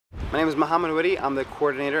My name is Mohamed Bahi. I'm the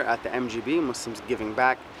coordinator at the MGB, Muslims Giving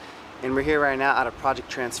Back, and we're here right now at a Project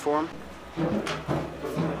Transform.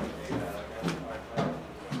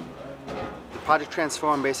 Project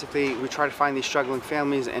Transform, basically, we try to find these struggling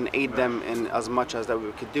families and aid them in as much as that we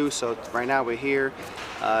could do. So right now we're here.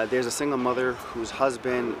 There's a single mother whose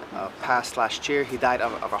husband passed last year. He died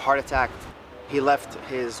of a heart attack. He left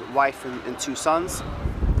his wife and 2 sons.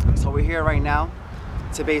 So we're here right now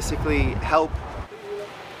to basically help.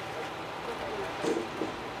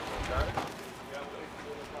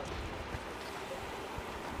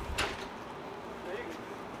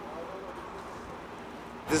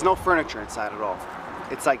 There's no furniture inside at all.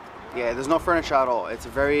 It's like, yeah, there's no furniture at all. It's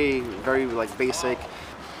very like basic.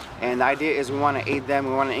 And the idea is we want to aid them.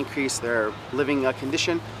 We want to increase their living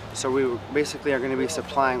condition. So we basically are going to be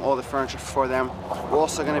supplying all the furniture for them. We're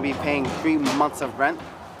also going to be paying 3 months of rent,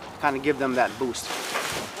 kind of give them that boost.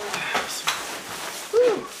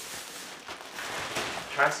 Woo.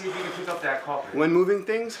 Try to see if you can pick up that coffee. When moving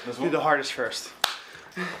things, do the hardest first.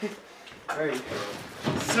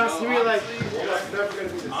 Sounds to me like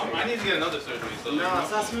I need to get another surgery. So no, it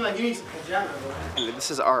sounds to me like you need some pajamas. This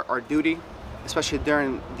is our duty, especially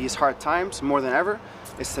during these hard times, more than ever,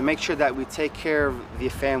 is to make sure that we take care of the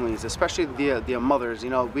families, especially the mothers. You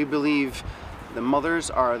know, we believe the mothers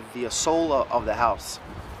are the soul of the house,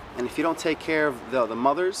 and if you don't take care of the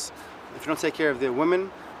mothers, if you don't take care of the women,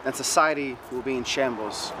 then society will be in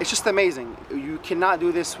shambles. It's just amazing. You cannot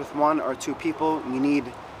do this with 1 or 2 people. You need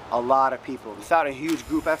a lot of people. Without a huge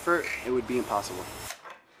group effort, it would be impossible.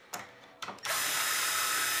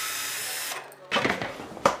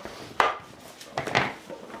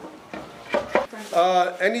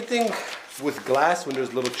 Anything with glass when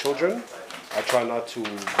there's little children, I try not to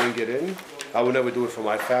bring it in. I would never do it for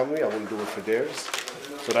my family. I wouldn't do it for theirs.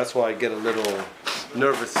 So that's why I get a little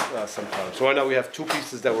nervous sometimes. So right now we have 2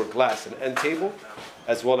 pieces that were glass, an end table,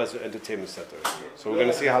 as well as an entertainment center. So we're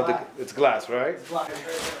gonna see how it's glass, right?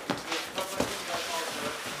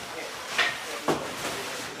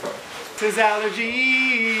 His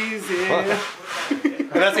allergies. Yeah.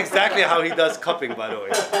 And that's exactly how he does cupping, by the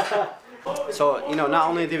way. So, you know, not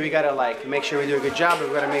only do we gotta like make sure we do a good job, but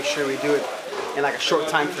we gotta make sure we do it in like a short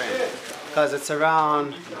time frame. Because it's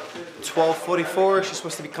around 12:44, she's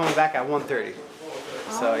supposed to be coming back at 1:30.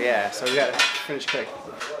 So yeah, so we gotta finish quick.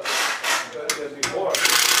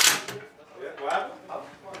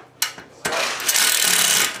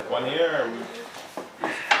 One here.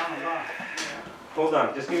 Hold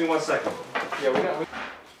on, just give me 1 second. Yeah, we got.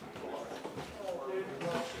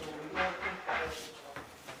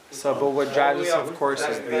 So, but what drives us, of course,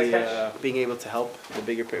 is the being able to help the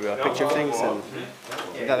bigger picture of things, and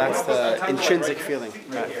that's the intrinsic feeling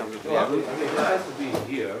that comes with it. Yeah, it has to be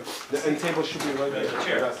here. The end table should be right there.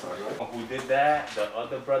 Who did that? The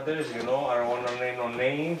other brothers, you know, I don't want to name no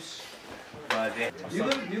names. But they... You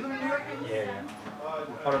live in New York? Yeah.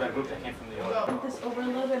 Part of that group that came from New York. Put this over a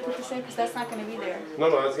little bit, put this in, because that's not going to be there. No,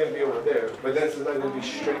 it's going to be over there. But then it's not going to be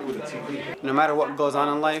straight with the TV. No matter what goes on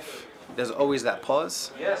in life, there's always that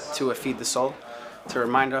pause to feed the soul, to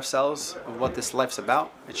remind ourselves of what this life's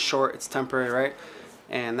about. It's short, it's temporary, right?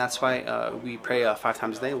 And that's why we pray 5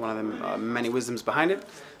 times a day, one of the many wisdoms behind it.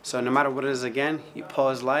 So no matter what it is, again, you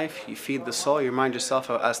pause life, you feed the soul, you remind yourself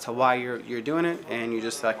as to why you're doing it, and you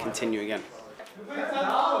just continue again.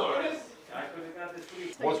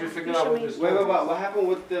 Once we figure out what this what happened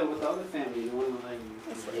with the other family? The one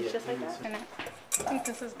It's just like that. I think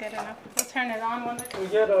this is good enough. We'll turn it on. We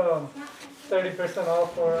get 30%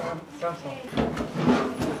 off for Samsung.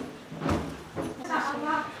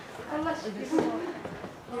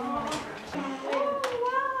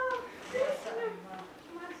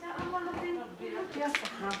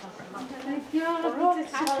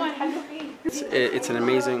 It's an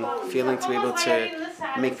amazing feeling to be able to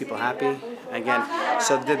make people happy. Again,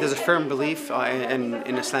 so there's a firm belief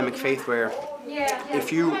in Islamic faith where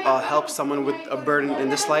if you help someone with a burden in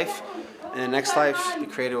this life, in the next life, the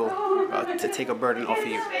Creator will to take a burden off of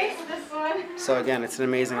you. So again, it's an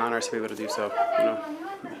amazing honor to be able to do so. You know.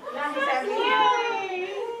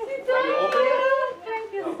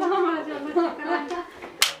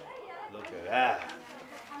 Look at that.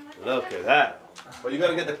 Look at that. But you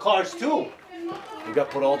gotta get the cars too. You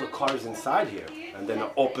gotta put all the cars inside here. And then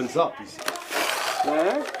it opens up, you see.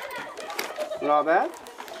 Yeah? Not bad?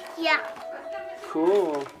 Yeah.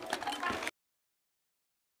 Cool.